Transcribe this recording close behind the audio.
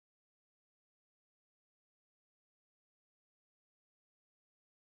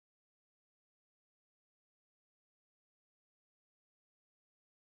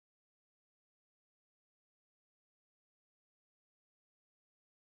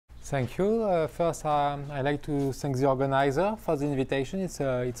Thank you. First, I'd like to thank the organizer for the invitation. It's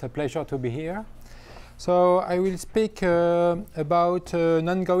a pleasure to be here. So I will speak about an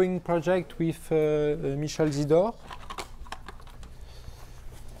ongoing project with Michel Zidor.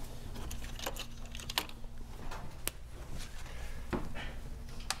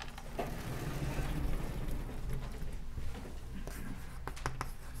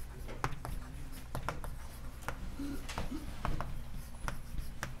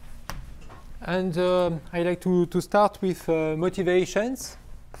 And I'd like to start with motivations.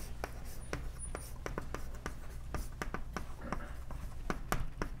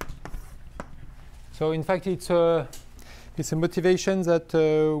 So in fact, it's a motivation that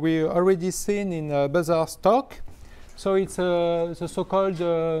we already seen in Buzzard's talk. So it's the so-called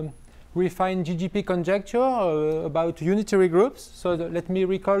refined GGP conjecture about unitary groups. So let me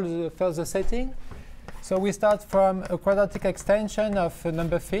recall the further setting. So we start from a quadratic extension of a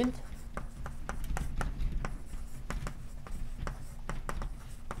number field.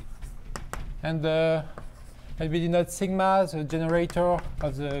 And let me denote sigma, the generator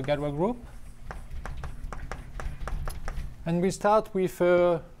of the Galois group. And we start with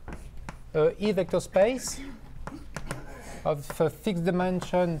a E vector space of a fixed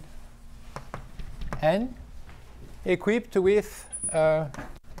dimension n, equipped with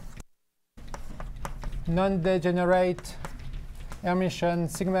non-degenerate Hermitian,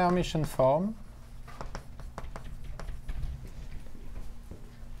 sigma Hermitian form.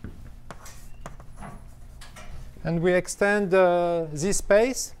 And we extend this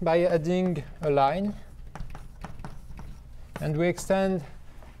space by adding a line. And we extend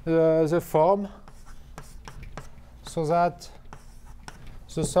the form so that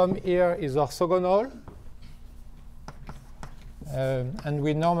the sum here is orthogonal. And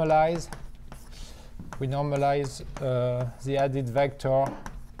we normalize the added vector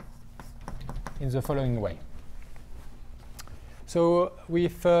in the following way. So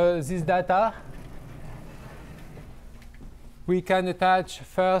with this data, we can attach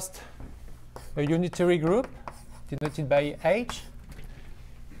first a unitary group denoted by H.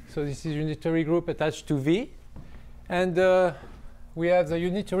 So this is unitary group attached to V. And we have the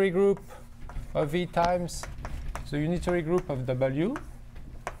unitary group of V times the unitary group of W.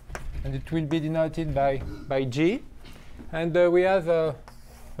 And it will be denoted by G. And we have a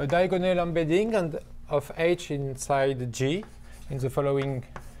diagonal embedding of H inside G in the following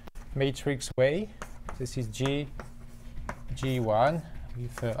matrix way. This is G, G1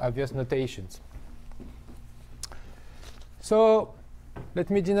 with obvious notations. So let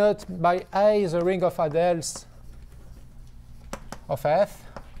me denote by I the ring of Adels of F.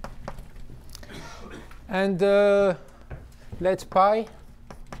 And let pi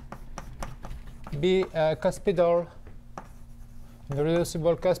be a cuspidal, the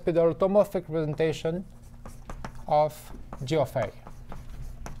reducible cuspidal tomorphic representation of G of A.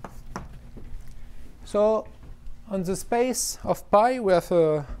 So on the space of pi, we have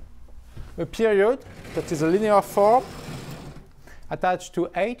a period that is a linear form attached to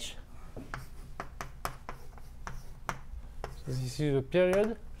H. So this is a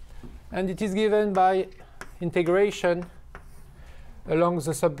period. And it is given by integration along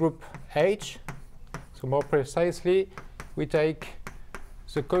the subgroup H. So more precisely, we take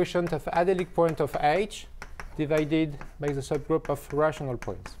the quotient of adelic point of H divided by the subgroup of rational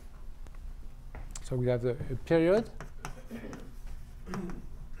points. So we have a period.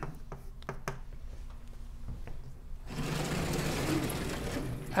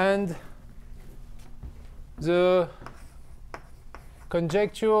 And the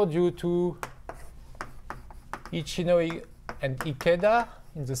conjecture due to Ichino and Ikeda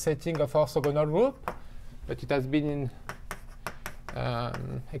in the setting of orthogonal group, but it has been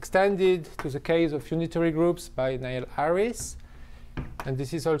extended to the case of unitary groups by Niall Harris. And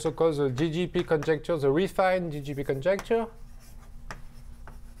this is also called the GGP conjecture, the refined GGP conjecture.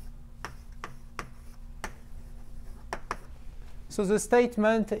 So the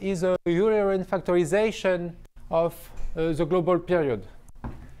statement is a Eulerian factorization of the global period.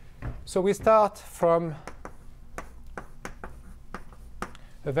 So we start from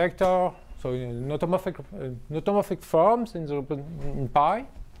a vector, so notomorphic forms in pi.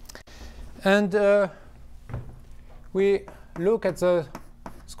 And we look at the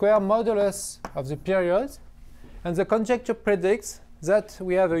square modulus of the period. And the conjecture predicts that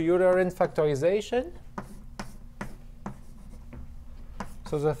we have a Eulerian factorization.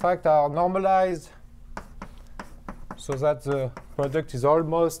 So the facts are normalized so that the product is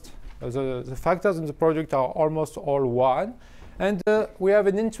almost, the factors in the product are almost all 1. And we have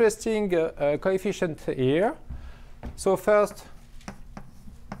an interesting coefficient here. So first,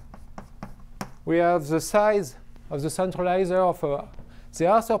 we have the size of the centralizer of the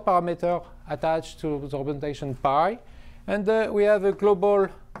author parameter attached to the representation pi. And we have a global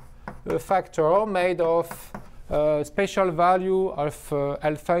factor made of special value of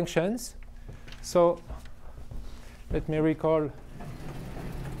L functions. So let me recall.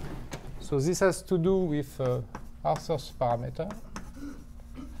 So this has to do with author's parameter.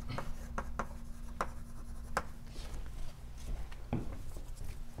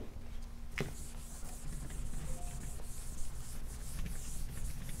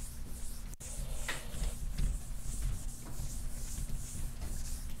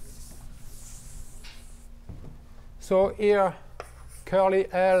 So here, curly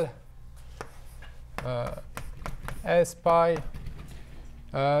L S pi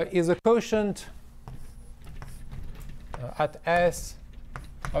is a quotient at S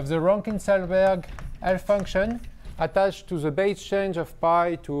of the Rankin-Selberg L function attached to the base change of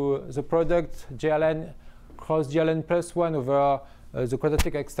pi to the product gln cross gln plus 1 over the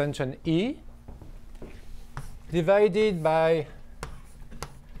quadratic extension E, divided by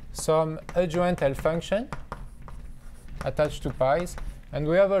some adjoint L function attached to pi's. And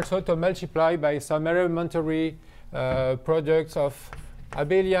we have also to multiply by some elementary products of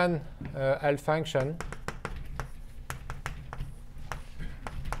abelian L function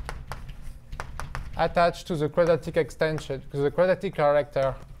attached to the quadratic extension, to the quadratic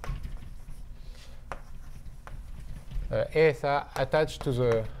character eta attached to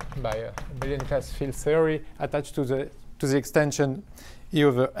the, by abelian class field theory, attached to the extension E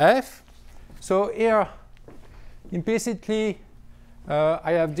over F. So here, implicitly,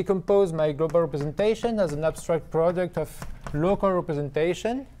 I have decomposed my global representation as an abstract product of local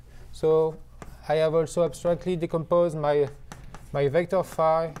representation. So I have also abstractly decomposed my vector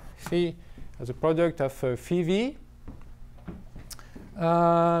phi as a product of phi v.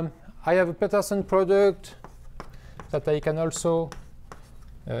 I have a Peterson product that I can also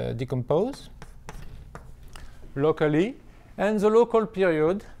decompose locally. And the local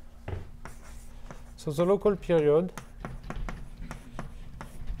period. So the local period.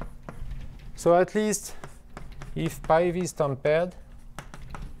 So at least if pi v is tempered,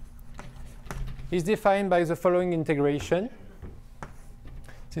 is defined by the following integration.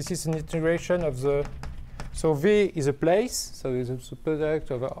 This is an integration of the, so v is a place, so it's a product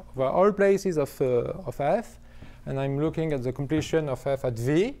of all places of f, and I'm looking at the completion of f at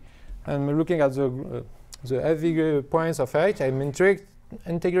v. I'm looking at the fv points of h. I'm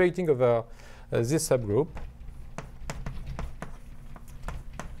integrating over this subgroup.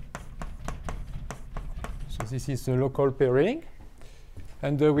 So this is the local pairing.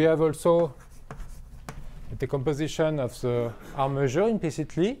 And we have also the decomposition of the R measure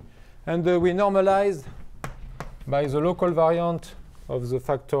implicitly. And we normalize by the local variant of the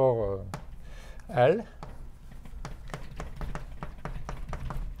factor L.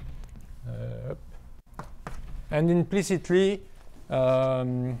 And implicitly,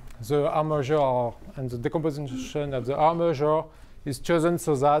 the R measure and the decomposition of the R measure is chosen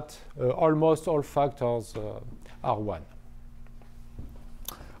so that almost all factors are 1.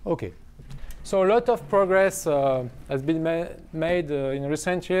 OK. So a lot of progress has been made in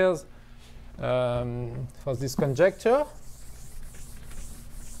recent years for this conjecture.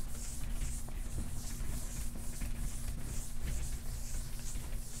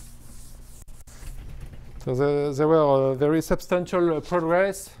 So there were very substantial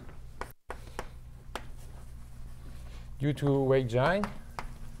progress due to Wei-Jine.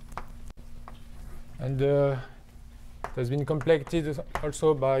 And it has been completed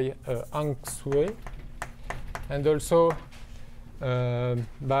also by Hang Sui, and also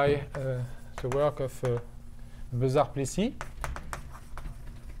by the work of Bezard-Plessis.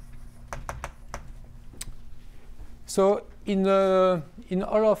 So in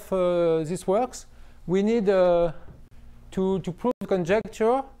all of these works, we need to prove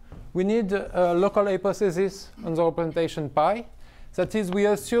conjecture, we need a local hypothesis on the representation pi. That is, we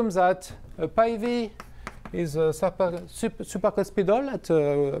assume that pi v is supercuspidal at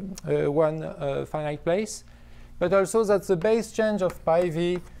one finite place, but also that the base change of pi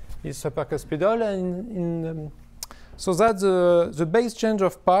v is supercuspidal, and so that the base change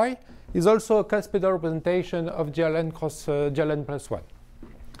of pi is also a cuspidal representation of gln cross gln plus 1.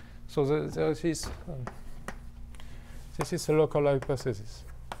 So this is a local hypothesis.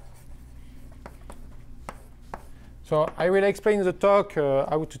 So I will explain in the talk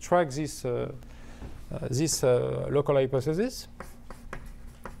how to track this local hypothesis.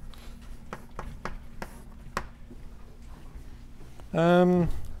 So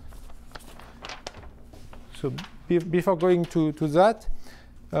before going to that,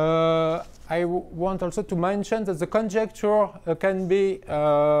 I want also to mention that the conjecture can be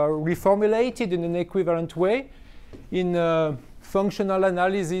reformulated in an equivalent way in a functional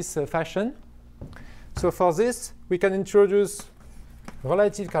analysis fashion. So for this, we can introduce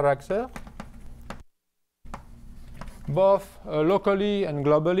relative character, both locally and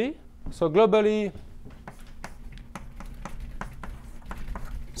globally. So globally,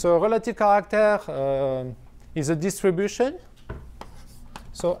 so relative character is a distribution.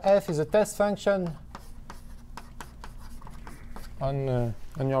 So f is a test function on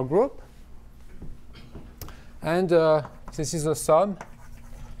your group. And this is a sum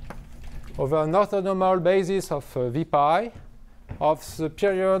over an orthonormal basis of v pi of the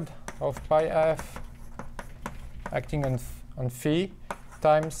period of pi f acting on phi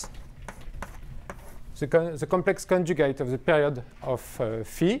times the complex conjugate of the period of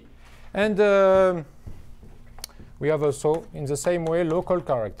phi. And we have also, in the same way, local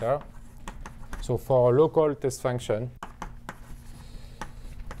character. So for a local test function,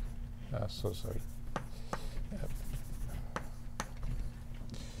 so sorry. Yep.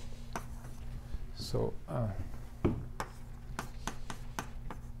 So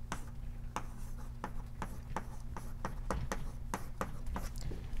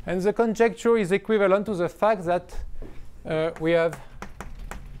and the conjecture is equivalent to the fact that we have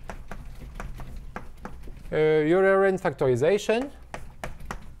Eulerian factorization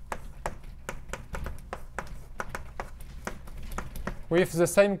with the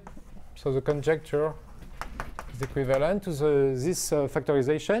same, so the conjecture is equivalent to this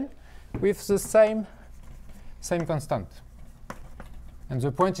factorization with the same constant. And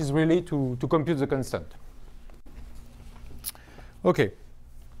the point is really to compute the constant. Okay.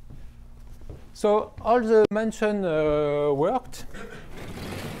 So all the mentioned worked.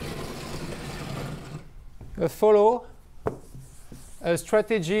 Follow a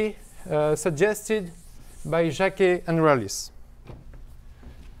strategy suggested by Jacquet and Rallis.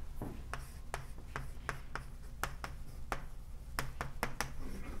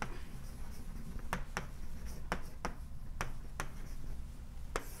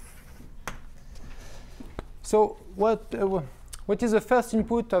 So what is the first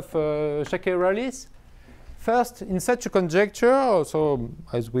input of Jacquet-Rallis? First, in such a conjecture, so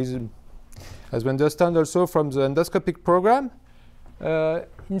as we understand also from the endoscopic program,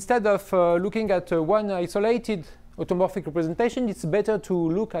 instead of looking at one isolated automorphic representation, it's better to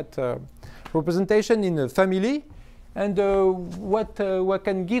look at representation in a family. And what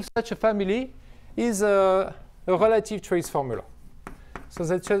can give such a family is a relative trace formula. So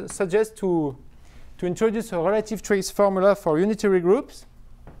that suggests to introduce a relative trace formula for unitary groups.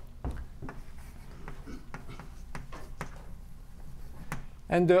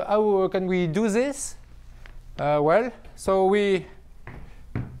 And how can we do this? Well, so we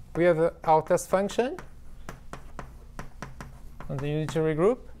have our test function on the unitary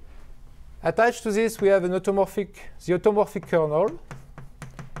group. Attached to this, we have the automorphic kernel,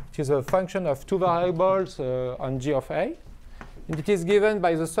 which is a function of two variables on G of A. And it is given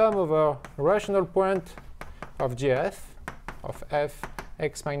by the sum over a rational point of GF of f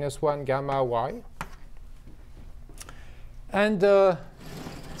x minus 1 gamma y. And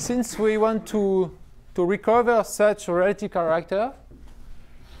since we want to recover such a relative character,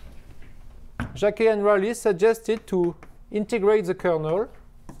 Jacquet and Rallis suggested to integrate the kernel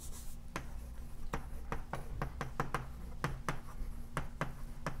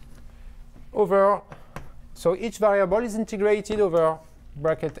over, so each variable is integrated over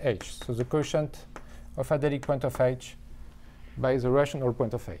bracket h, so the quotient of adelic point of h by the rational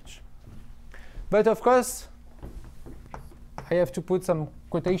point of h. But of course, I have to put some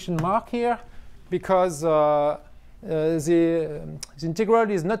quotation mark here because the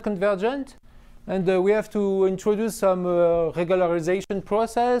integral is not convergent, and we have to introduce some regularization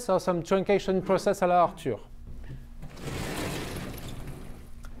process or some truncation process à la Arthur.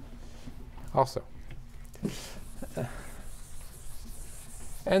 Also.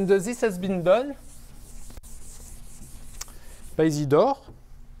 And this has been done by Zidore.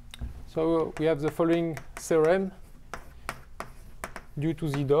 So we have the following theorem due to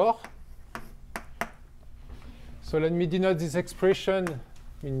Zidore. So let me denote this expression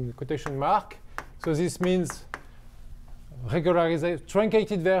in quotation mark. So this means regularization,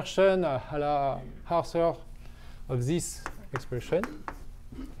 truncated version à la Arthur of this expression.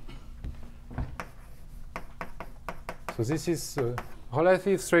 So this is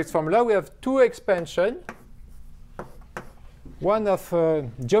relative trace formula. We have two expansions, one of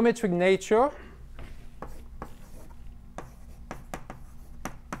geometric nature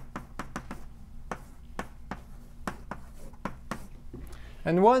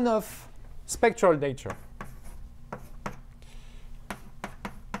and one of spectral data.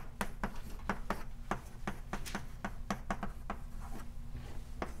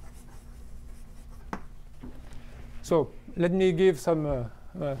 So let me give some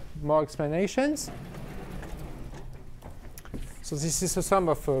more explanations. So this is a sum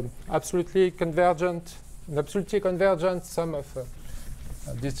of absolutely convergent sum of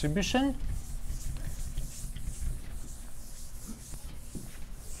distribution.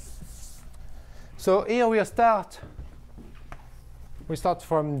 So here we start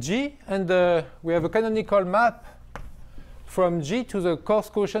from G, and we have a canonical map from G to the coarse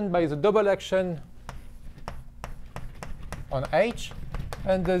quotient by the double action on H,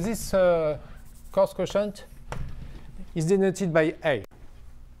 and this coarse quotient is denoted by A.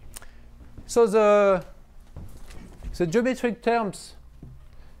 So the geometric terms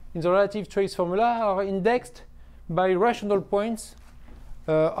in the relative trace formula are indexed by rational points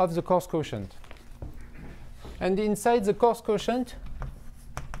of the coarse quotient. And inside the coarse quotient,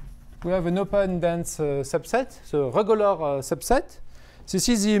 we have an open dense subset, so regular subset. This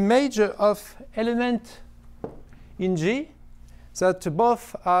is the image of element in G that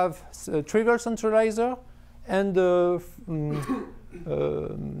both have trivial centralizer and the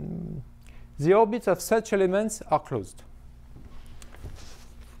orbits of such elements are closed.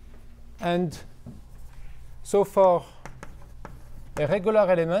 And so for a regular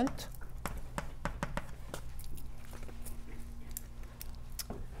element,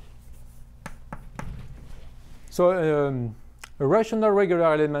 so a rational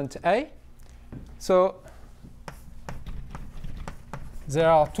regular element A, so there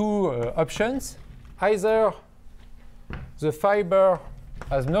are two options. Either the fiber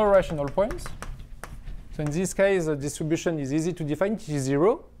has no rational points. So in this case, the distribution is easy to define. It is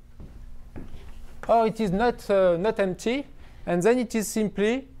 0. Or it is not empty. And then it is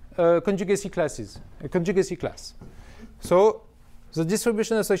simply a conjugacy class. So the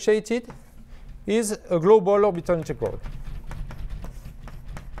distribution associated is a global orbital integral.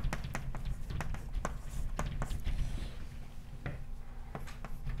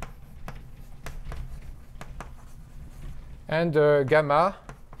 And gamma,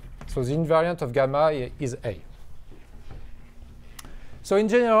 so the invariant of gamma is A. So in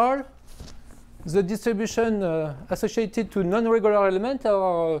general, the distribution associated to non-regular elements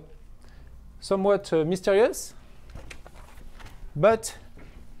are somewhat mysterious, but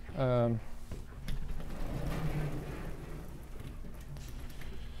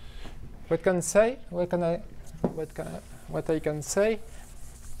what I can say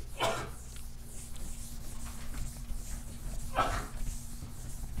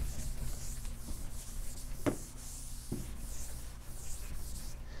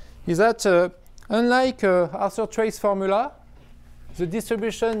is that unlike Arthur trace formula, the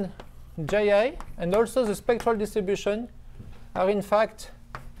distribution JA and also the spectral distribution are in fact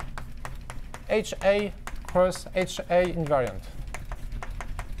HA cross HA invariant.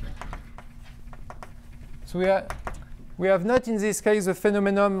 So we have not in this case a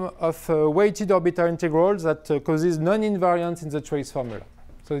phenomenon of weighted orbital integrals that causes non-invariance in the trace formula.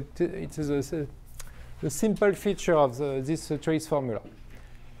 So it is a simple feature of this trace formula.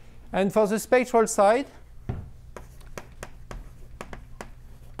 And for the spectral side,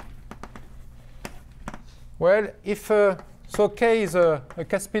 well, if so K is a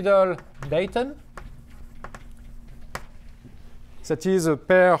cuspidal datum, that is a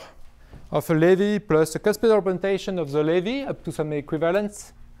pair of a levy plus a cuspidal representation of the levy up to some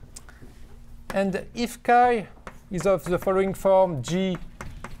equivalence. And if chi is of the following form G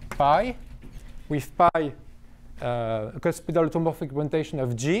pi, with pi a cuspidal automorphic representation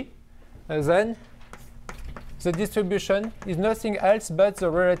of G, then the distribution is nothing else but the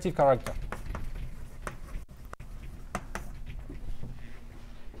relative character.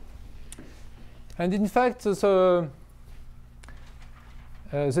 And in fact, the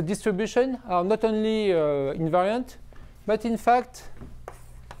distribution are not only invariant, but in fact,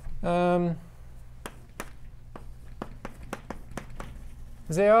 they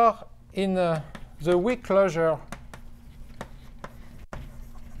are in the weak closure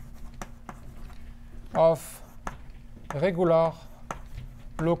of regular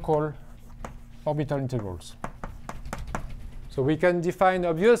local orbital integrals. So we can define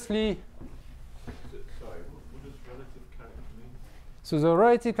obviously. Sorry, what does relative character mean? So the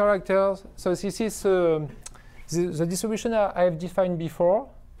relative characters, so this is the distribution I have defined before.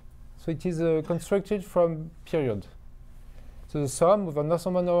 So it is constructed from period. So the sum of an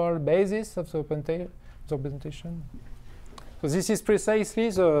orthogonal basis of the representation. So this is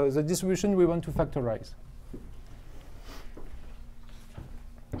precisely the distribution we want to factorize.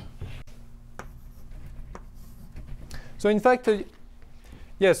 So in fact,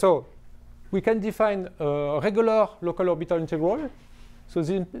 yeah, so we can define a regular local orbital integral. So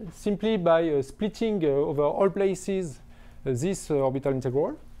simply by splitting over all places this orbital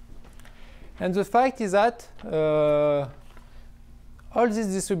integral. And the fact is that all these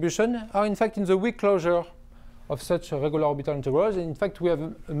distributions are in fact in the weak closure of such regular orbital integrals. And in fact, we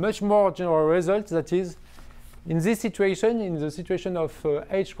have a much more general result, that is, in this situation, in the situation of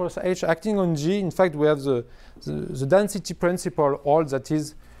H cross H acting on G, in fact, we have the density principle holds, that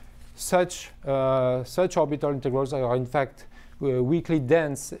is, such orbital integrals are in fact weakly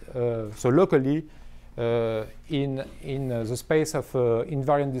dense, so locally, in the space of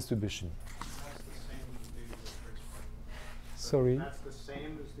invariant distribution. Sorry. That's the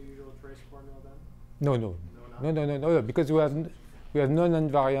same as the usual trace formula then? No, because we have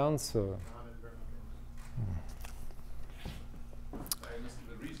non-invariance. The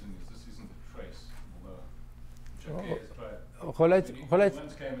reason is this isn't a trace. Jacquet has tried. Once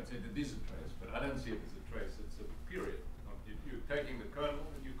came and said it is a trace, but I don't see it as a trace. It's a period. You're taking the kernel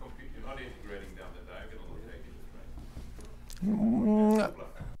and you compute. You're not integrating down the diagonal or taking the trace.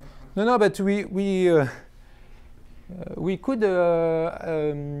 No, but we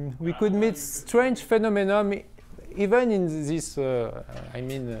could meet strange phenomena even in this, I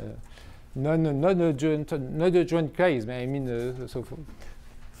mean, non-adjoint case. I mean, so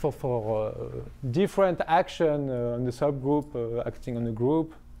for different action on the subgroup acting on the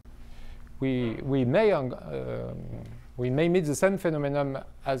group, we may meet the same phenomenon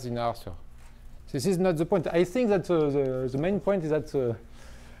as in Arthur. This is not the point. I think that the main point is that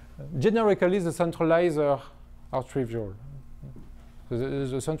generically the centralizer are trivial.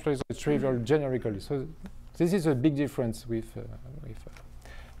 The centralizer is trivial generically. So this is a big difference with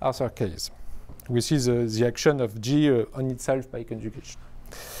Arthur case. We see the action of G on itself by conjugation.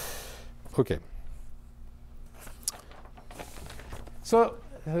 Okay. So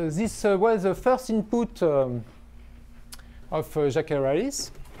this was the first input of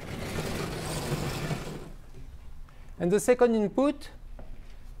Jacquet-Rallis. And the second input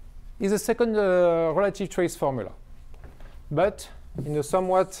is a second relative trace formula, but in a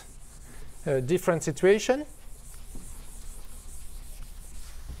somewhat different situation.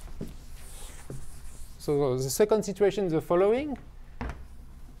 So the second situation is the following.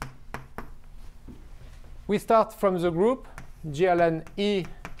 We start from the group GLN E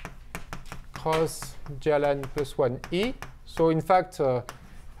cross GLN plus 1E. So in fact, I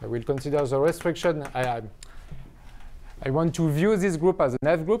will consider the restriction. I want to view this group as an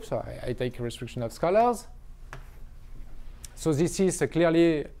F group, so I take a restriction of scalars. So this is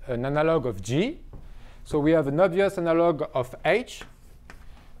clearly an analog of G. So we have an obvious analog of H,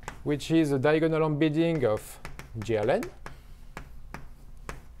 which is a diagonal embedding of GLN.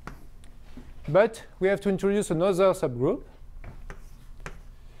 But we have to introduce another subgroup,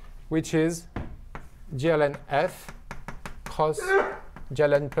 which is GLN F cross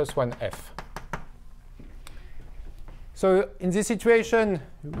GLN plus 1F. So in this situation,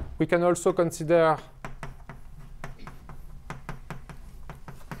 we can also consider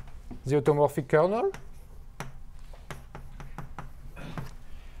the automorphic kernel.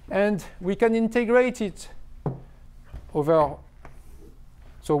 And we can integrate it over,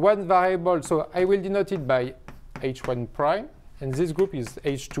 so one variable, so I will denote it by H1 prime, and this group is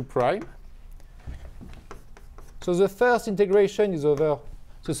H2 prime. So the first integration is over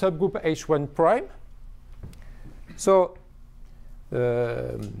the subgroup H1 prime. So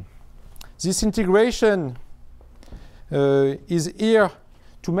this integration is here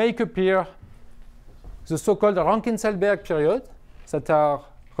to make appear the so-called Rankine-Selberg period that are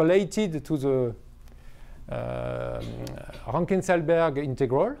related to the Rankine-Selberg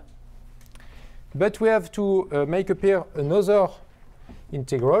integral. But we have to make appear another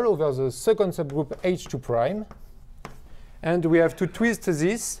integral over the second subgroup H2 prime. And we have to twist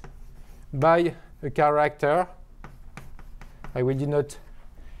this by a character. I will denote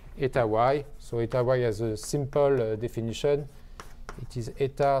eta y. So eta y has a simple definition. It is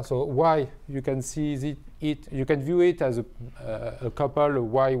eta. So y, you can see it. You can view it as a couple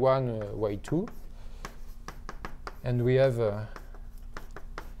y1, y2. And we have a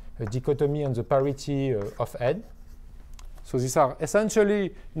dichotomy on the parity of n. So these are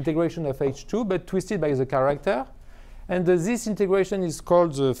essentially integration of H2, but twisted by the character. And this integration is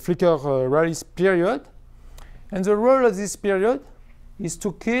called the Flicker-Rallis period. And the role of this period is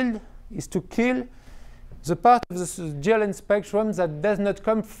to kill the part of the GLN spectrum that does not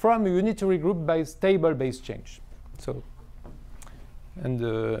come from a unitary group by stable base change. So, and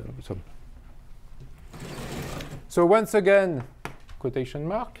so once again, quotation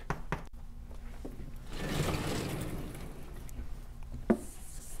mark.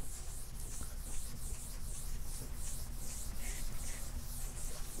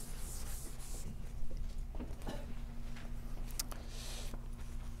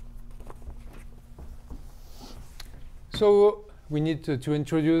 So we need to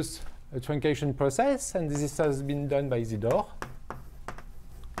introduce a truncation process, and this has been done by Isidore.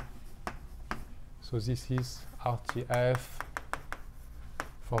 So this is RTF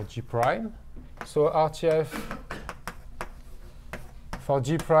for G prime. So RTF for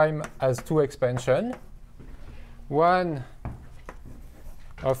G prime has two expansions. One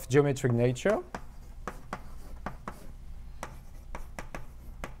of geometric nature,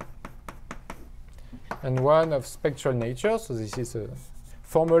 and one of spectral nature. So this is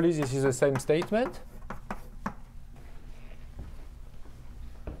formally this is the same statement.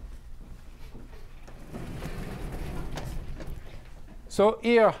 So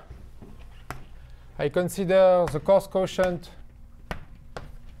here I consider the coarse quotient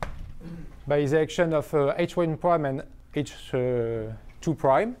by the action of H1 prime and H2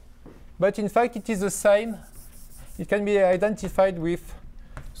 prime. But in fact, it is the same. It can be identified with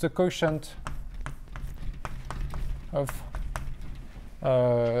the quotient of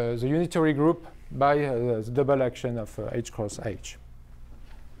the unitary group by the double action of H cross H.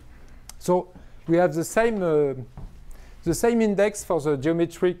 So we have the same index for the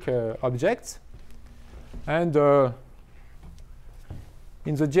geometric objects. And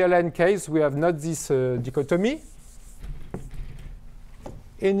in the GLN case, we have not this dichotomy.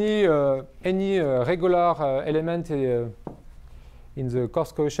 Any regular element in the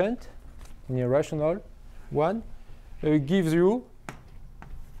coarse quotient, any rational one, gives you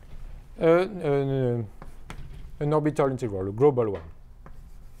an orbital integral, a global one.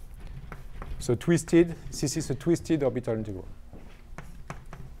 So twisted, this is a twisted orbital integral.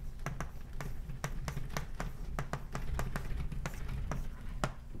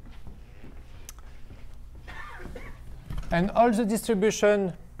 And all the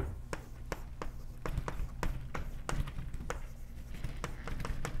distribution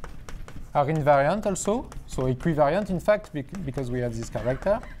are invariant also, so equivariant in fact, because we have this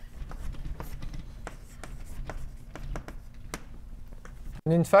character.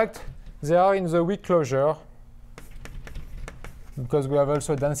 And in fact, they are in the weak closure, because we have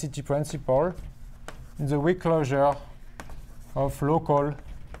also a density principle, in the weak closure of local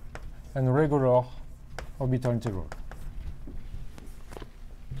and regular orbital integral.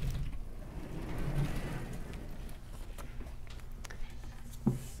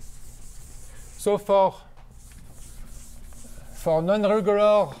 So for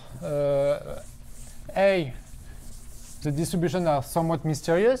non-regular A, the distributions are somewhat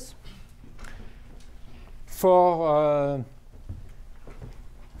mysterious. For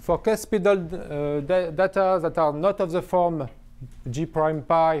cuspidal data that are not of the form G prime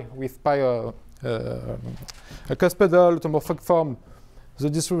pi with pi a cuspidal automorphic form,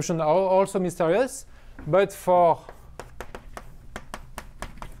 the distributions are also mysterious. But for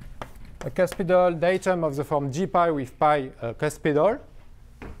a cuspidal datum of the form G pi with pi cuspidal,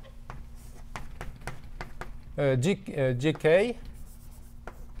 Gk,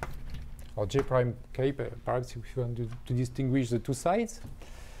 or J prime k, perhaps if you want to distinguish the two sides.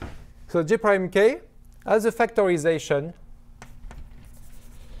 So J prime k has a factorization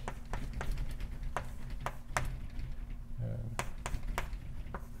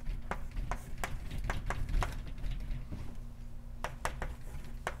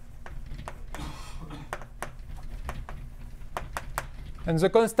and the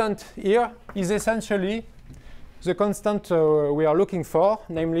constant here is essentially the constant we are looking for,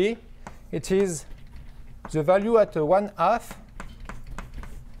 namely, it is the value at 1/2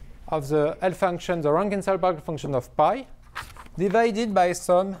 of the L function, the Rankin-Selberg function of pi, divided by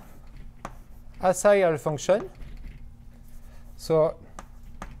some assay L function. So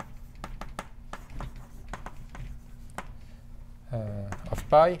of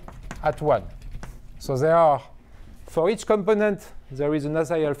pi at 1. So there are, for each component, there is an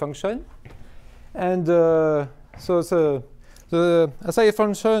assay L function. And so the assay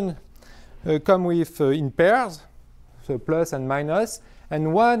function come with in pairs, so plus and minus.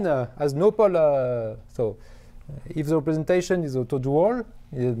 And one has no pole. So if the representation is autodual,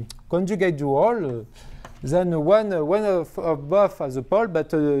 conjugate dual, then one of both has a pole,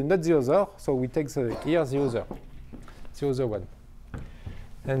 but not the other. So we take here the other one.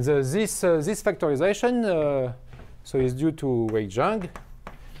 And this factorization so is due to Wei-Zhang,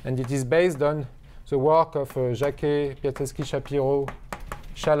 and it is based on the work of Jacquet, Piatowski-Shapiro,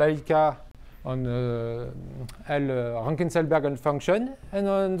 Shalaika on L Rankin-Selberg function, and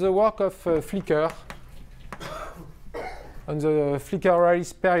on the work of Flicker on the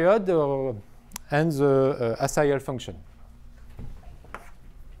Flicker-Rallis period and the assay L function.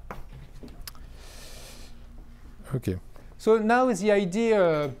 Okay. So now the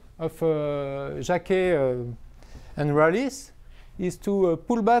idea of Jacquet And Rallis is to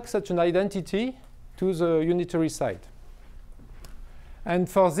pull back such an identity to the unitary side. And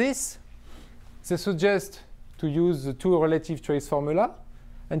for this, they suggest to use the two relative trace formula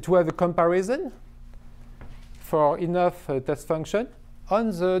and to have a comparison for enough test function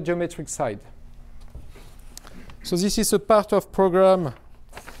on the geometric side. So this is a part of program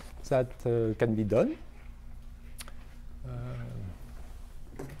that can be done.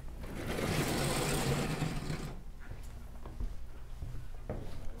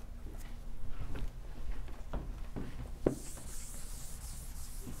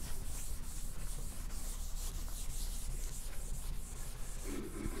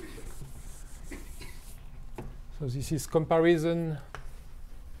 So this is comparison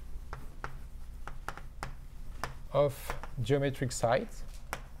of geometric sides.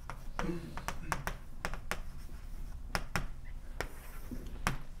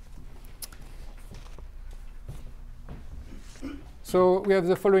 So we have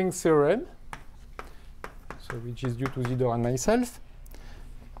the following theorem, so which is due to Zidor and myself.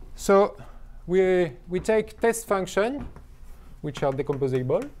 So we take test function, which are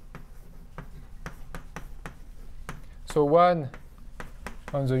decomposable. So one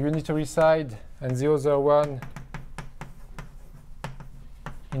on the unitary side and the other one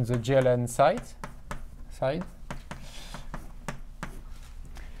in the GLN side.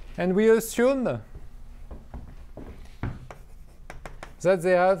 And we assume that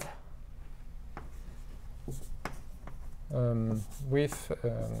they have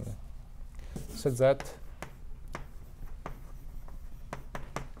such that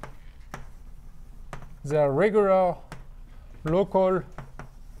they are regular local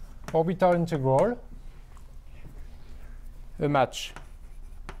orbital integral a match.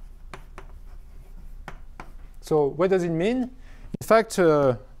 So what does it mean? In fact,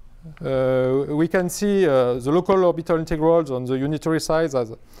 we can see the local orbital integrals on the unitary sides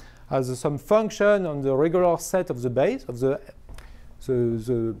as some function on the regular set of the base of the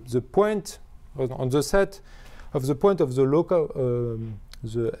point on the set of the point of the local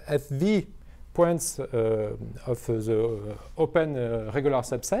the FV points of the open regular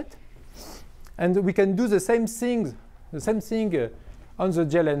subset, and we can do the same thing on the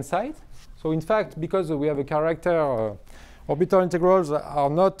GLN side. So in fact, because we have a character, orbital integrals are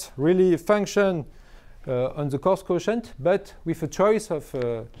not really a function on the coarse quotient, but with a choice of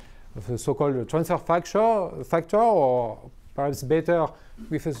a so-called transfer factor, or perhaps better,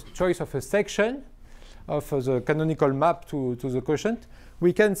 with a choice of a section of the canonical map to the quotient.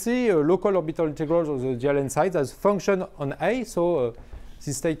 We can see local orbital integrals of the GLN side as function on A. So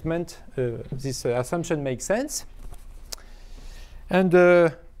this statement, this assumption makes sense. And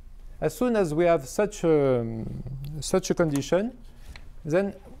as soon as we have such a condition,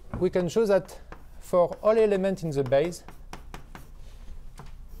 then we can show that for all elements in the base,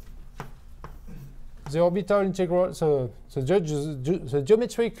 the orbital integral, so the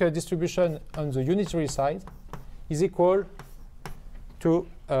geometric distribution on the unitary side is equal to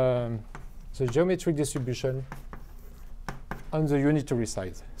the geometric distribution on the unitary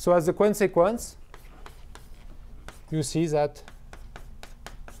side. So as a consequence, you see that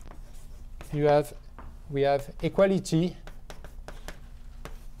we have equality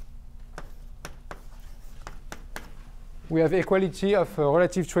of a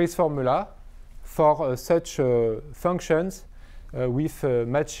relative trace formula for such functions with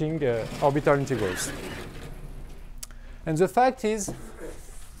matching orbital integrals. And the fact is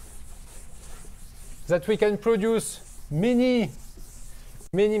that we can produce many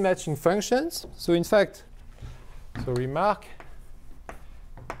matching functions. So in fact, so remark,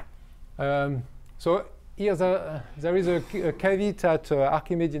 so here there is a caveat at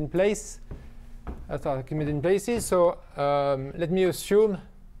Archimedean places. So let me assume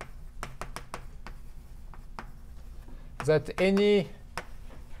that any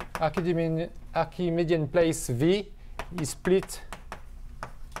Archimedean place V is split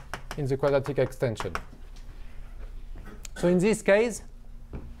in the quadratic extension. So in this case,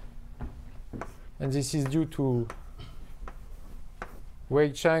 and this is due to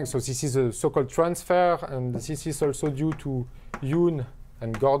Wei-Chang, so this is a so-called transfer, and this is also due to Yoon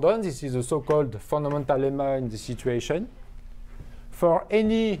and Gordon. This is a so-called fundamental lemma in the situation. For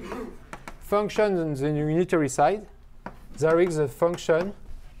any function on the unitary side, there is a function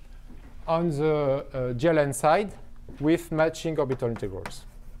on the GLN side with matching orbital integrals.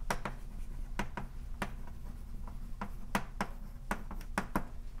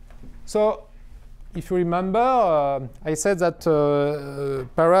 So if you remember, I said that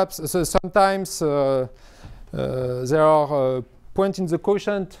perhaps sometimes there are points in the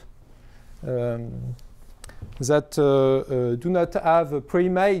quotient that do not have a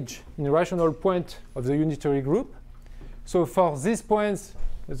pre-image in a rational point of the unitary group. So for these points,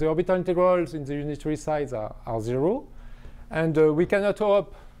 the orbital integrals in the unitary size are 0. And we cannot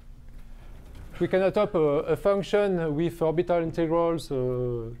hope a function with orbital integrals,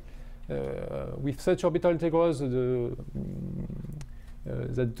 with such orbital integrals that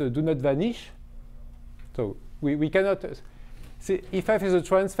do not vanish. So we cannot see if f is a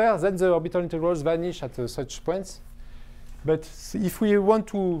transfer, then the orbital integrals vanish at such points. But if we want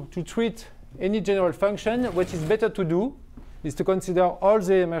to treat any general function, what is better to do is to consider all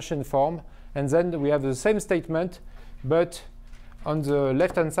the immersion form, and then we have the same statement, but on the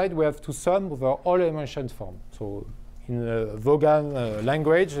left-hand side, we have to sum over all immersion form. So in Vaughan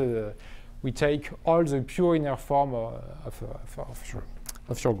language, we take all the pure inner form of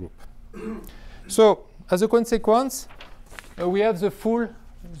your group. So as a consequence, we have the full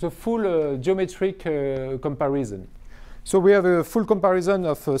geometric comparison. So we have a full comparison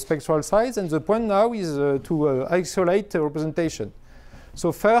of spectral size, and the point now is to isolate representation.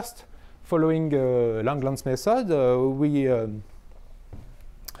 So first, following Langland's method, we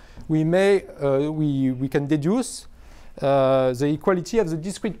can deduce the equality of the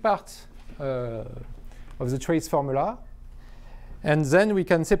discrete parts of the trace formula, and then we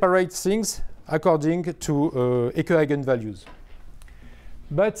can separate things according to eco-eigenvalues.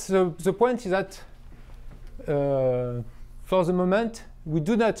 But the point is that for the moment, we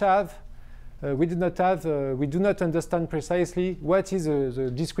do not understand precisely what is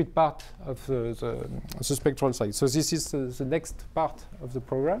the discrete part of the spectral size. So this is the next part of the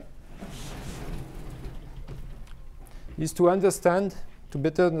program, is to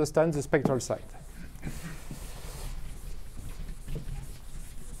better understand the spectral side.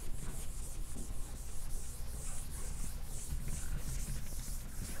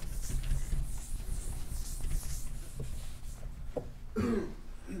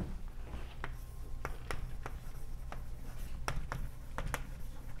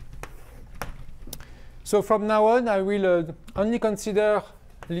 So from now on, I will only consider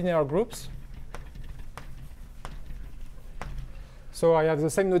linear groups. So I have the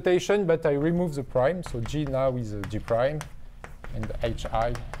same notation, but I remove the prime. So G now is G prime, and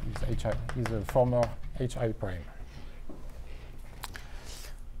HI is a former HI prime.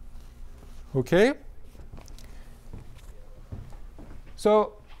 Okay.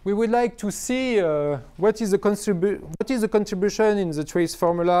 So we would like to see what is the contribution in the trace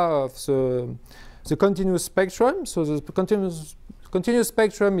formula of the continuous spectrum. So the continuous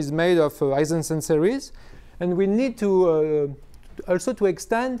spectrum is made of Eisenstein series, and we need to also to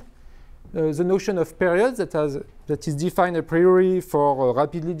extend the notion of periods that is defined a priori for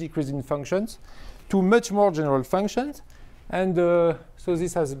rapidly decreasing functions to much more general functions. And so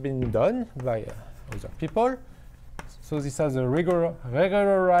this has been done by other people. So this has a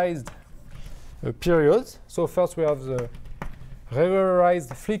regularized periods. So first we have the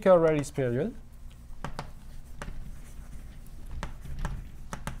regularized Flicker-Rallis period.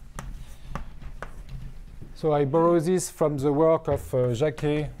 So I borrow this from the work of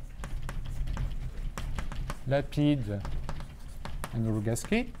Jacquet, Lapide, and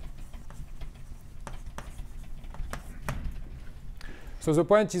Rogaski. So the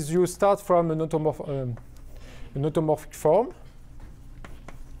point is you start from an automorphic form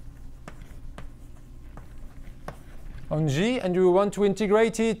on G, and you want to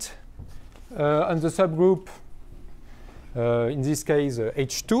integrate it on the subgroup, in this case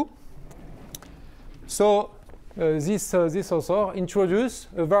H2. So this author introduced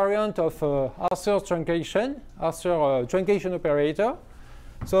a variant of Arthur's truncation, truncation operator.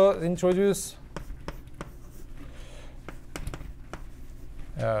 So introduce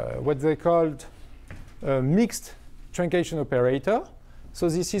what they called a mixed truncation operator. So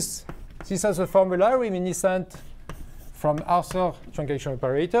this has a formula reminiscent from Arthur truncation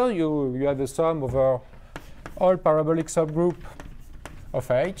operator. You have the sum over all parabolic subgroup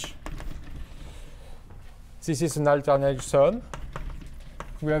of H. This is an alternate sum.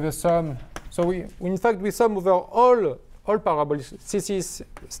 We have a sum. So in fact we sum over all parabolic. This is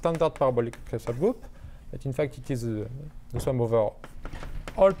standard parabolic subgroup, but in fact it is the sum over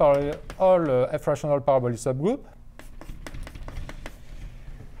all F rational parabolic subgroup.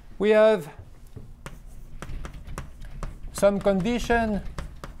 We have some condition.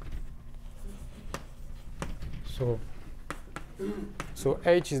 So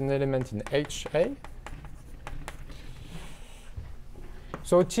H is an element in HA.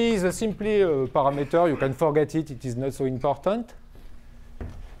 So T is simply a parameter. You can forget it. It is not so important.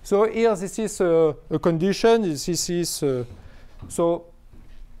 So here, this is a condition. This is so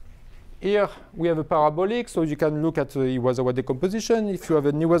here we have a parabolic, so you can look at the Iwasawa decomposition. If you have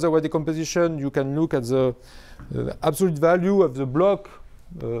an Iwasawa decomposition, you can look at the absolute value of the block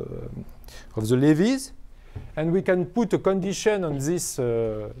of the levies, and we can put a condition on this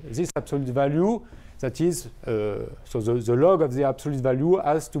this absolute value. That is, so the log of the absolute value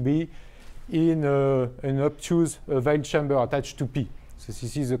has to be in an obtuse Weil chamber attached to P. So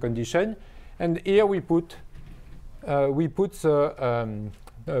this is the condition, and here we put the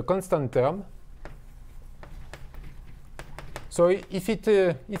constant term. So if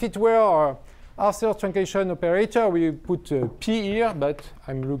it were Arthur truncation operator, we put P here, but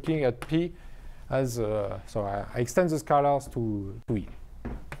I'm looking at P as so I extend the scalars to E.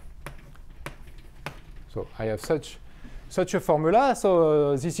 So I have such a formula.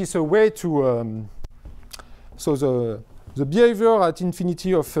 So this is a way to so the behavior at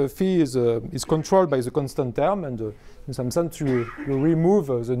infinity of phi is controlled by the constant term, and in some sense you remove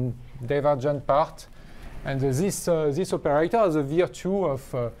the divergent part, and this operator has a virtue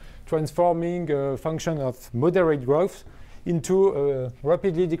of transforming a function of moderate growth into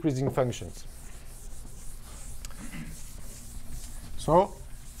rapidly decreasing functions. So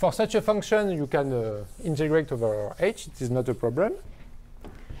for such a function, you can integrate over h. It is not a problem.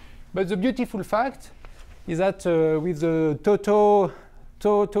 But the beautiful fact is that with the Toto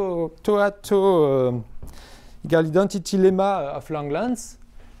equal identity lemma of long lengths,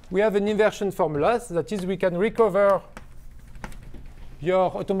 we have an inversion formula. That is, we can recover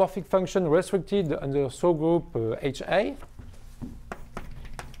your automorphic function restricted under subgroup HA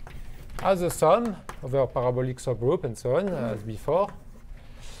as a sum over parabolic subgroup and so on, as before.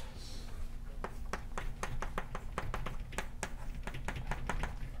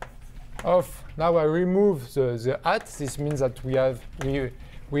 Now I remove the hat. This means that we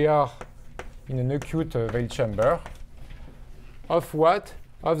are in an acute Weil chamber of what?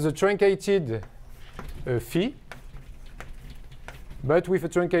 Of the truncated phi, but with a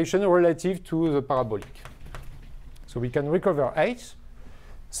truncation relative to the parabolic. So we can recover h.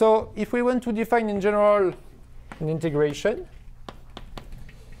 So if we want to define in general an integration,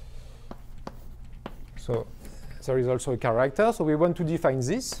 so there is also a character. So we want to define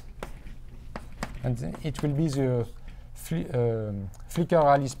this, and it will be the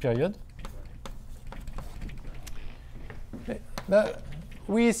Flicker-Rallis period. Now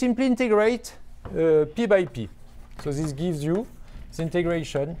we simply integrate p by p. So this gives you the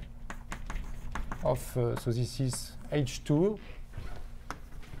integration of, so this is h2.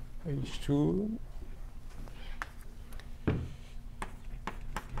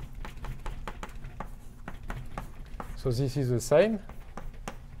 So this is the same.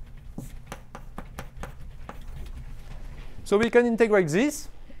 So we can integrate this.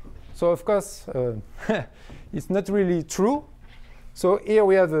 So of course, it's not really true. So here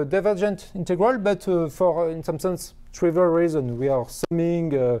we have a divergent integral, but for, in some sense, trivial reason, we are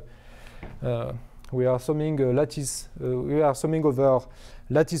summing lattice. We are summing over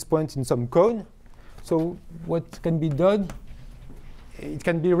lattice point in some cone. So what can be done? It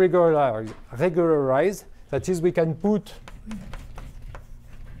can be regularized. That is, we can put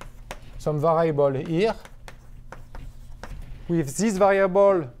some variable here. With this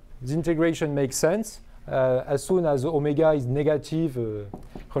variable, the integration makes sense. As soon as omega is negative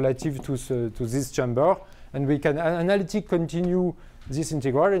relative to this chamber, and we can analytically continue this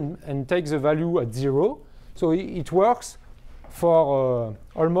integral and take the value at 0. So it works for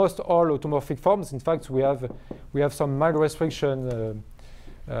almost all automorphic forms. In fact, we have some mild restriction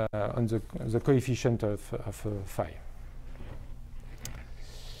on the coefficient of phi.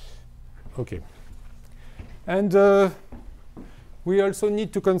 Okay, and we also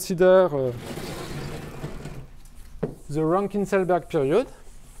need to consider the Rankin-Selberg period.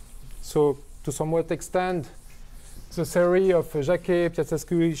 So to somewhat extend the theory of Jacquet,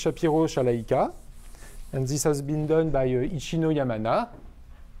 Piasecki, Shapiro, Shalaika. And this has been done by Ichino Yamana.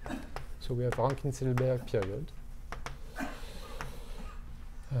 So we have Rankin-Selberg period.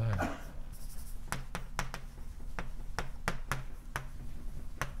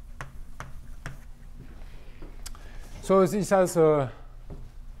 So this has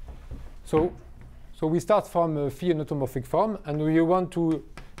so we start from phi in automorphic form, and we want to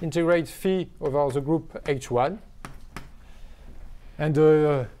integrate phi over the group H1. And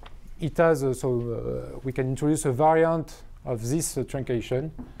it has we can introduce a variant of this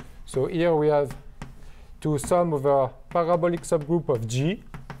truncation. So here we have to sum over parabolic subgroup of G,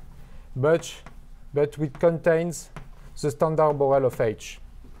 but it contains the standard Borel of H.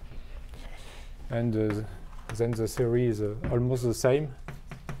 And then the theory is almost the same.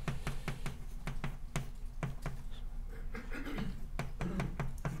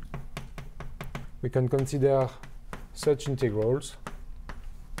 we can consider such integrals.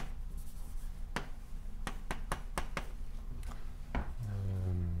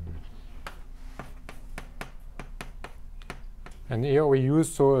 And here we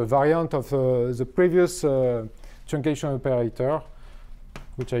use a variant of the previous truncation operator,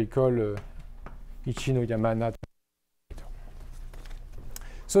 which I call Ichino-Yamana.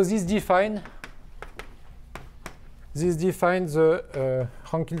 So this defines the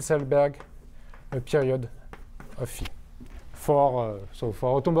Rankin-Selberg period of phi for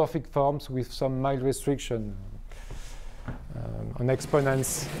automorphic forms with some mild restriction on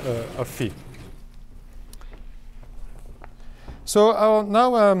exponents of phi. So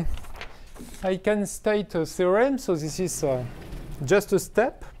now I can state a theorem. So this is just a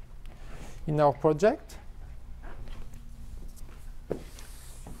step in our project.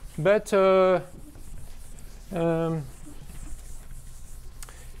 But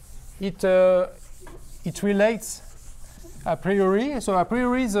it relates a priori. So a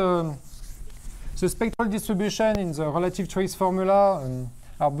priori, the spectral distribution in the relative trace formula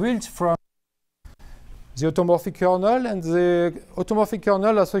are built from the automorphic kernel, and the automorphic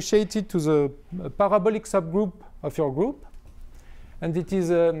kernel associated to the parabolic subgroup of your group. And it is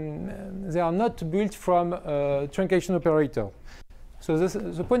they are not built from truncation operator. So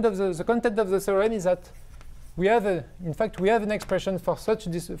the point of the content of the theorem is that we have in fact we have an expression for such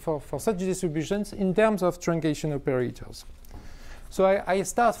distributions in terms of truncation operators. So I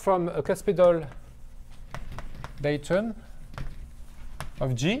start from a cuspidal datum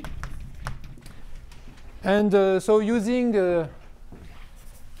of G. And so using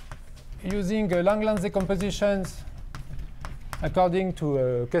Langlands decompositions according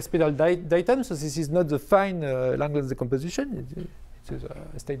to cuspidal datum, so this is not the fine Langlands decomposition. It is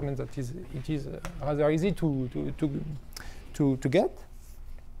a statement that it is rather easy to get.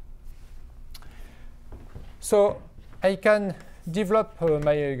 So I can develop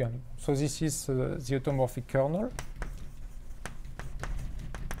so this is the automorphic kernel.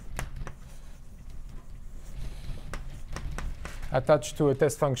 Attached to a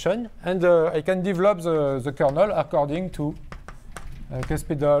test function, and I can develop the kernel according to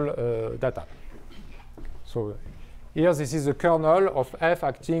cuspidal data. So here, this is the kernel of f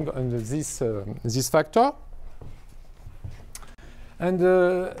acting on this factor, and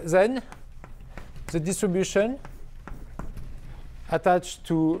then the distribution attached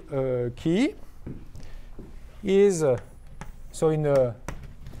to key is so in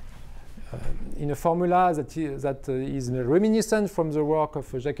a formula that is reminiscent from the work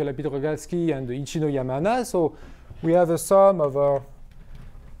of Jacquet-Rallis and Ichino-Yamana. So we have a sum over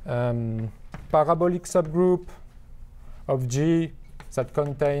parabolic subgroup of G that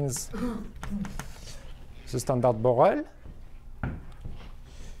contains the standard Borel.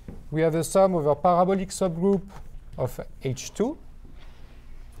 We have a sum over parabolic subgroup of H2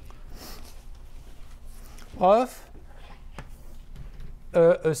 of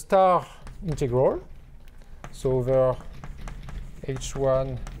a star integral, so over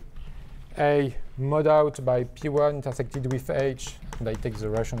H1 A mod out by P1 intersected with H, and I take the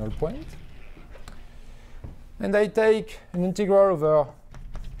rational point. And I take an integral over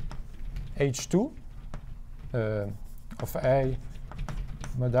H2 of A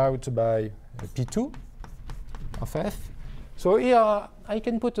mod out by P2 of F. So here I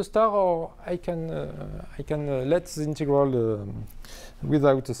can put a star, or I can let the integral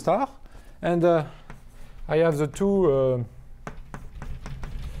without a star. And I have the two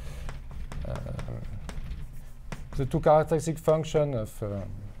characteristic function of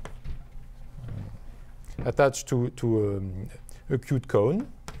attached to a acute cone,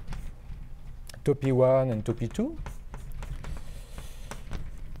 to P1 and to P2.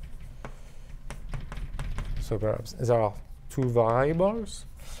 So perhaps there are two variables.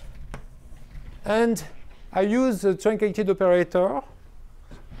 And I use the truncated operator.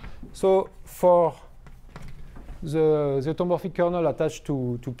 So for the automorphic kernel attached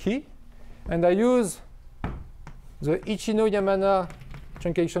to key, and I use the Ichino-Yamana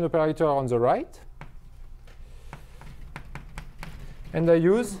truncation operator on the right, and I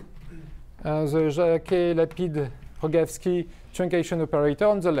use the Jacquet-Lapide-Rogawski truncation operator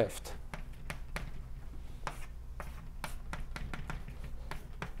on the left.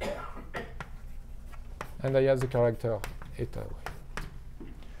 And I have the character eta.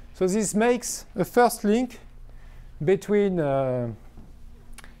 So this makes a first link between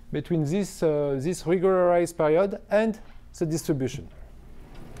this regularized period and the distribution.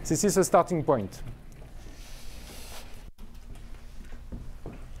 This is a starting point.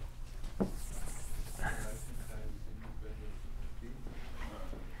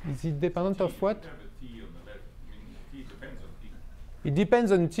 Is it dependent of what? You have a T on the left. I mean, T depends on T. It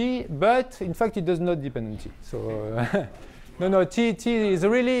depends on T, but in fact, it does not depend on T. So no, T is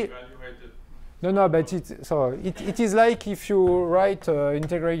really. No, but it is like if you write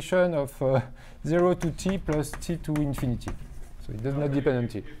integration of 0 to T plus T to infinity. So it does not depend on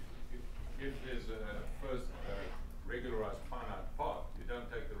T. If there's a first regularized finite part, you don't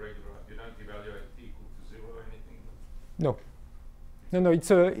take the you don't evaluate T equal to 0 or anything? No. No,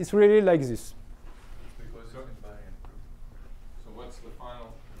 it's really like this. Because so what's the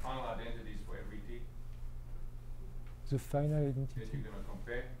final identities for every T? The final identity. That you're going to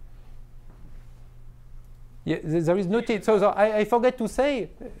compare? Yeah, there is no T. So I forget to say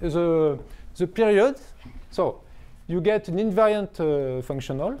the period. So you get an invariant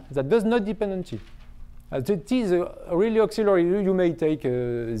functional that does not depend on T. The T is really auxiliary. You may take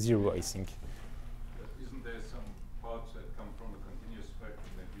 0, I think. Isn't there some parts that come from a continuous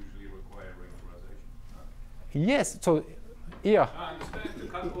spectrum that usually require regularization? No? Yes. So here. I understand to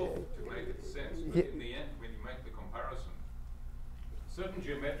cut off to make it sense, but in the end, when you make the comparison, certain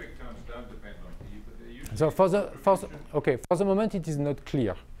geometric terms don't depend on T, but they usually. So for the moment it is not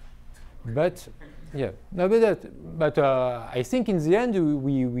clear, but yeah, no, but I think in the end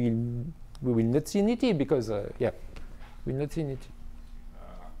we will not see any T because yeah, we will not see any T.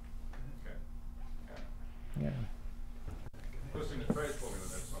 Okay. Yeah. Because in the trace formula,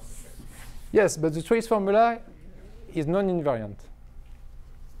 that's not the case. Yes, but the trace formula is non-invariant.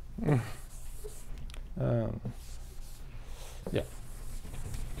 Yeah.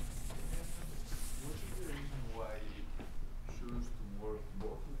 What is the reason why you choose to work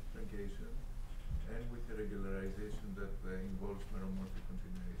both with truncation and with a regularization that involves meromorphic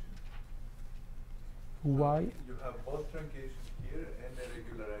continuation? Why? You have both truncation here and a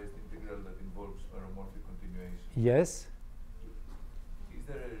regularized integral that involves meromorphic continuation. Yes. Is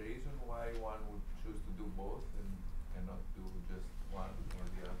there a reason why one would choose to do both and cannot do just one or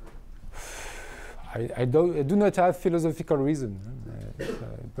the other? I do not have philosophical reason,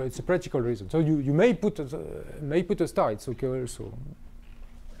 but it's a practical reason. So you may put a star. It's okay also.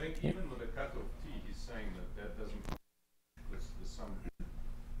 I think even with a cut of T, he's saying that doesn't converge. The sum,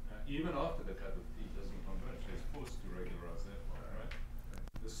 even after the cut of T doesn't converge, it's forced to regularize that one, right?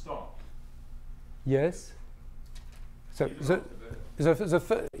 The star. Yes. So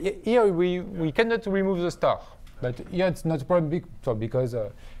here we cannot remove the star, but here it's not a problem because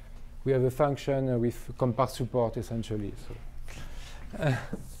we have a function with compact support essentially.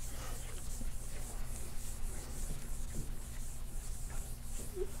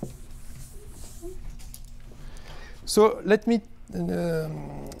 So let me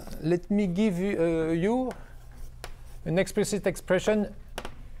give you an explicit expression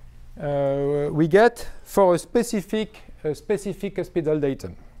we get for a specific hospital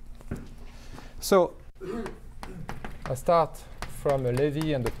datum. So I start from a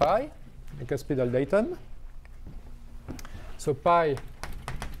Levy and a pi, a hospital datum. So pi,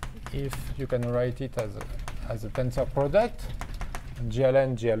 if you can write it as a tensor product,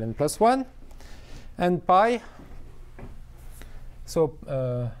 gln plus 1, and pi. So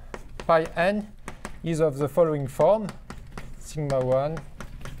pi n is of the following form: sigma 1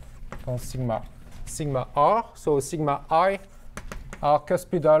 times sigma r. So sigma I are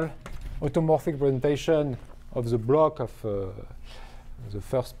cuspidal automorphic representation of the block of the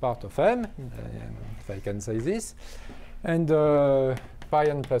first part of M, if I can say this, and pi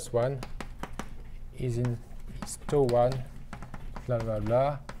n plus 1 is tau 1, blah blah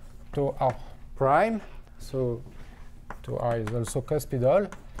blah, tau r prime. So tau r is also cuspidal,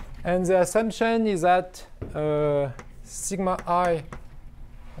 and the assumption is that sigma I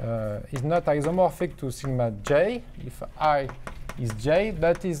is not isomorphic to sigma j if I is j,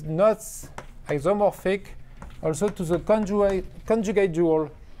 but is not isomorphic also to the conjugate dual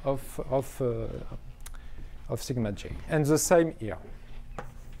of sigma j, and the same here.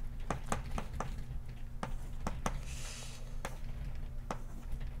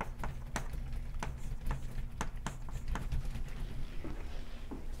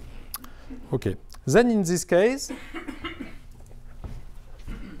 Okay, then in this case,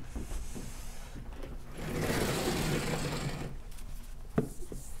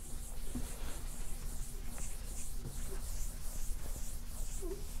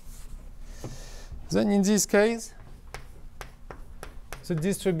 the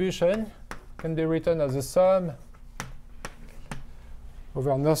distribution can be written as a sum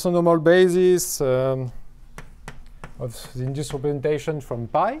over an orthonormal basis of the induced representation from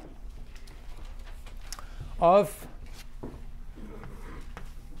pi of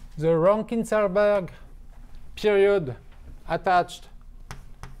the Rankine-Selberg period attached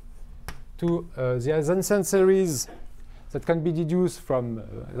to the adjacent series that can be deduced from,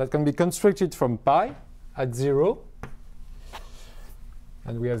 that can be constructed from pi at 0.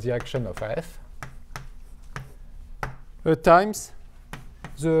 And we have the action of f times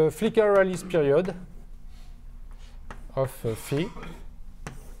the Flicker-Rallis period of phi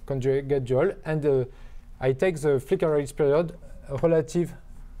conjugate dual, and I take the Flicker-Rallis period relative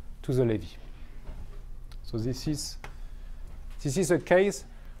to the levy. So this is a case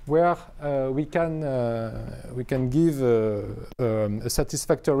where we can give a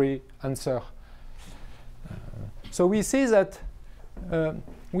satisfactory answer. So we see that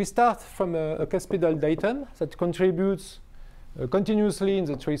we start from a cuspidal datum that contributes continuously in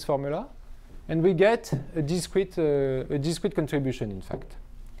the trace formula, and we get a discrete contribution, in fact.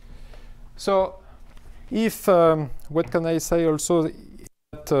 So if, what can I say also,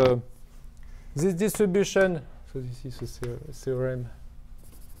 that this distribution, so this is a theorem,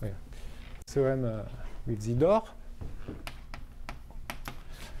 with Zidor.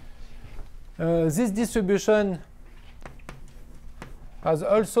 This distribution has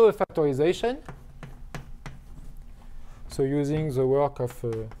also a factorization. So using the work of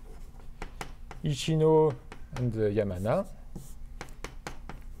Ishino and Yamana.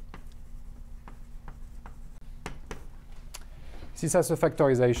 This has a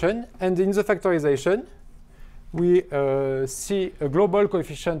factorization, and in the factorization, we see a global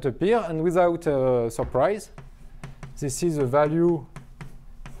coefficient appear, and without surprise, this is a value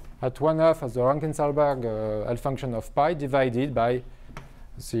at 1/2 of the Rankin-Salberg L function of pi divided by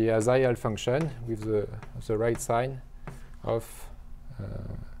the Azai L function with the right sign of,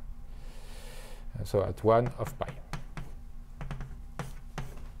 so at 1 of pi.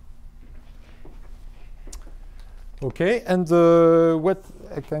 Okay, and what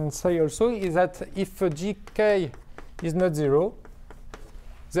I can say also is that if gk is not 0,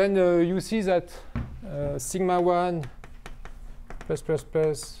 then you see that sigma 1 plus plus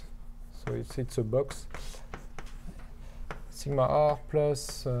plus, so it's a box, sigma r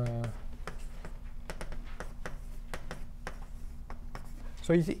plus,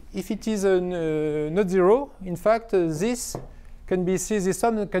 so if it is not 0, in fact, this can be seen, this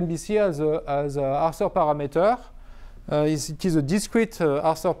sum can be seen as a Arthur parameter. It is a discrete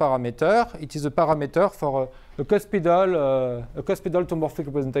Arthur parameter. It is a parameter for a cuspidal automorphic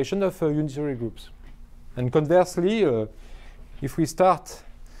representation of unitary groups. And conversely, if we start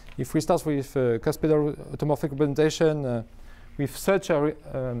with cuspidal automorphic representation with such a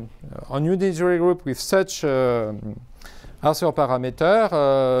on unitary group with such Arthur parameter,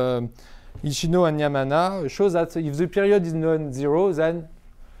 Ishino and Yamana shows that if the period is non-zero, then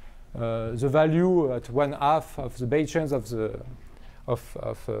the value at 1/2 of the base change of the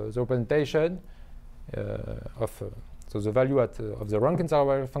representation so the value of the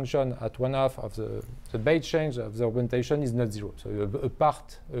Rankin-Salberg function at 1/2 of the base change of the representation is not 0. So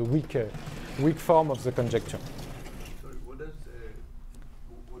a weak form of the conjecture. Sorry, what do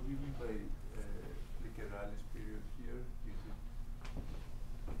you mean by Flicker-Rallis period here?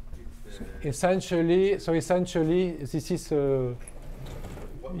 Essentially, this is.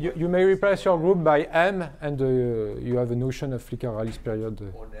 You may replace your group by M, and you have a notion of Flicker-Rallis period.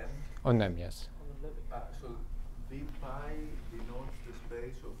 On M? On M, yes. So V pi denotes the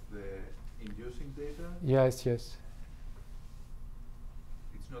space of the inducing data? Yes, yes.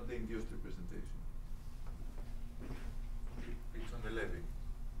 It's not the induced representation. It's on the levy.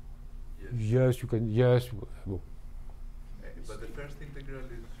 Yes. Yes, you can. Yes. But the first integral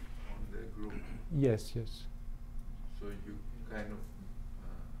is on the group. Yes, yes. So you kind of.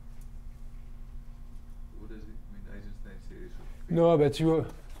 What does it mean? Eisenstein series of. No, but you.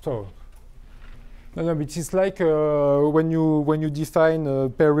 So. No, but it's like when you define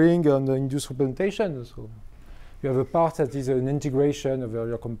pairing on the induced representation. So you have a part that is an integration of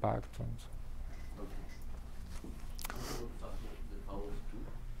your compact.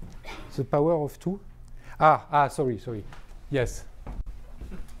 The power of 2? Sorry. Yes.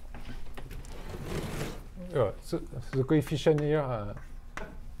 So the coefficient here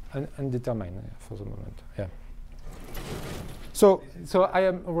undetermined for the moment. Yeah. So I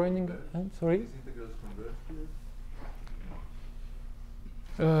am running. Sorry.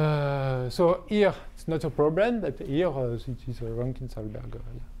 So here it's not a problem, but here it is a Rankin-Salberg.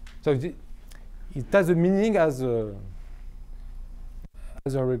 So it has a meaning as a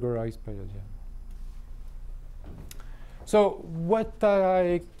regularized period. Yeah. So what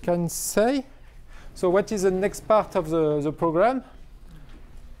I can say. So what is the next part of the program?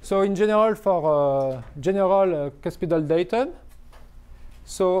 So in general, for general cuspidal datum,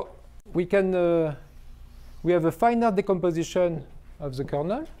 so we can we have a finer decomposition of the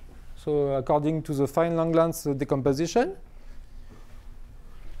kernel. so according to the fine long length decomposition.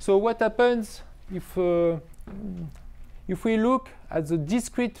 So what happens if we look at the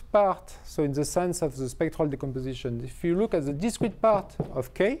discrete part, so in the sense of the spectral decomposition, if you look at the discrete part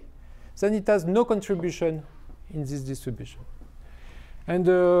of K, then it has no contribution in this distribution. And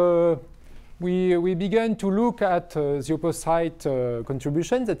we began to look at the opposite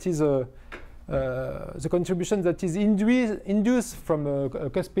contribution, that is the contribution that is induced from a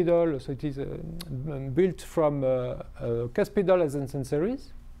cuspidal, so it is built from a cuspidal Ascending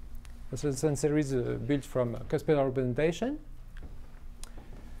series. Ascending series built from cuspidal representation.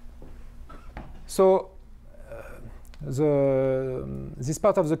 So this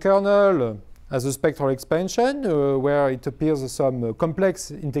part of the kernel has a spectral expansion where it appears some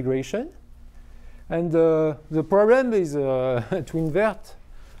complex integration. And the problem is to invert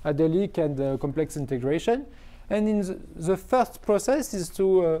adelic and complex integration. And in the first process is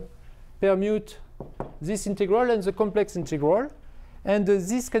to permute this integral and the complex integral. And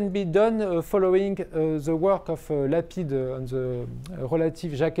this can be done following the work of Lapide on the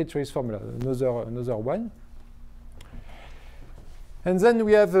relative Jacquet trace formula, another one. And then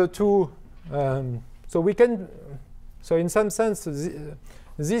we have so we can, so in some sense,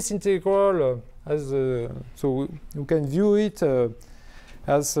 this integral as so you can view it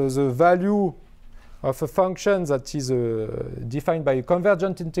as the value of a function that is defined by a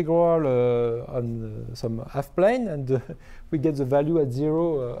convergent integral on some half plane, and we get the value at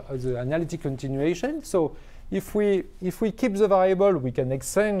 0 as the analytic continuation. So if we keep the variable, we can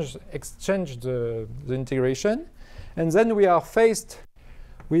exchange the integration, and then we are faced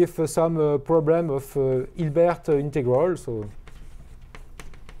with some problem of Hilbert integral. So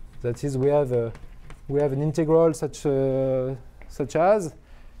that is, we have an integral such as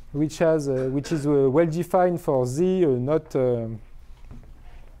which is well defined for z, not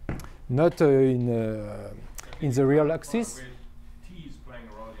in the real axis. T is playing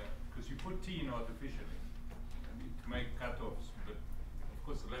a role here, because you put T in artificially to make cutoffs, but of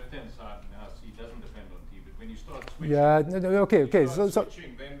course the left-hand side now C doesn't depend on T. But when you start switching, okay. So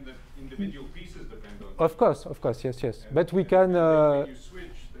switching, then the individual pieces depend on T. Of course, yes. And but we can. When you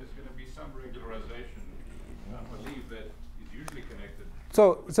switch, there's going to be some regularization. I believe that is usually connected.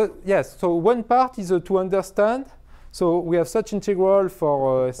 So yes, so one part is to understand. So we have such integral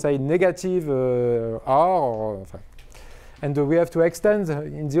for say negative r, and we have to extend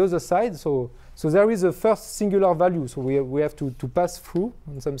in the other side. So there is a first singular value. So we have to pass through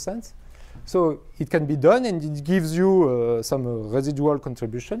in some sense. So it can be done, and it gives you some residual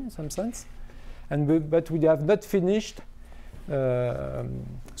contribution in some sense. But we have not finished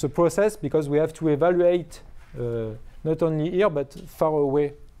the process, because we have to evaluate not only here but far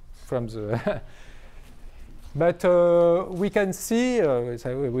away from the. But we can see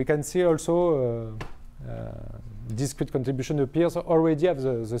also discrete contribution appears already at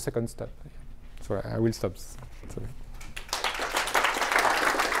the second step. So I will stop. Sorry.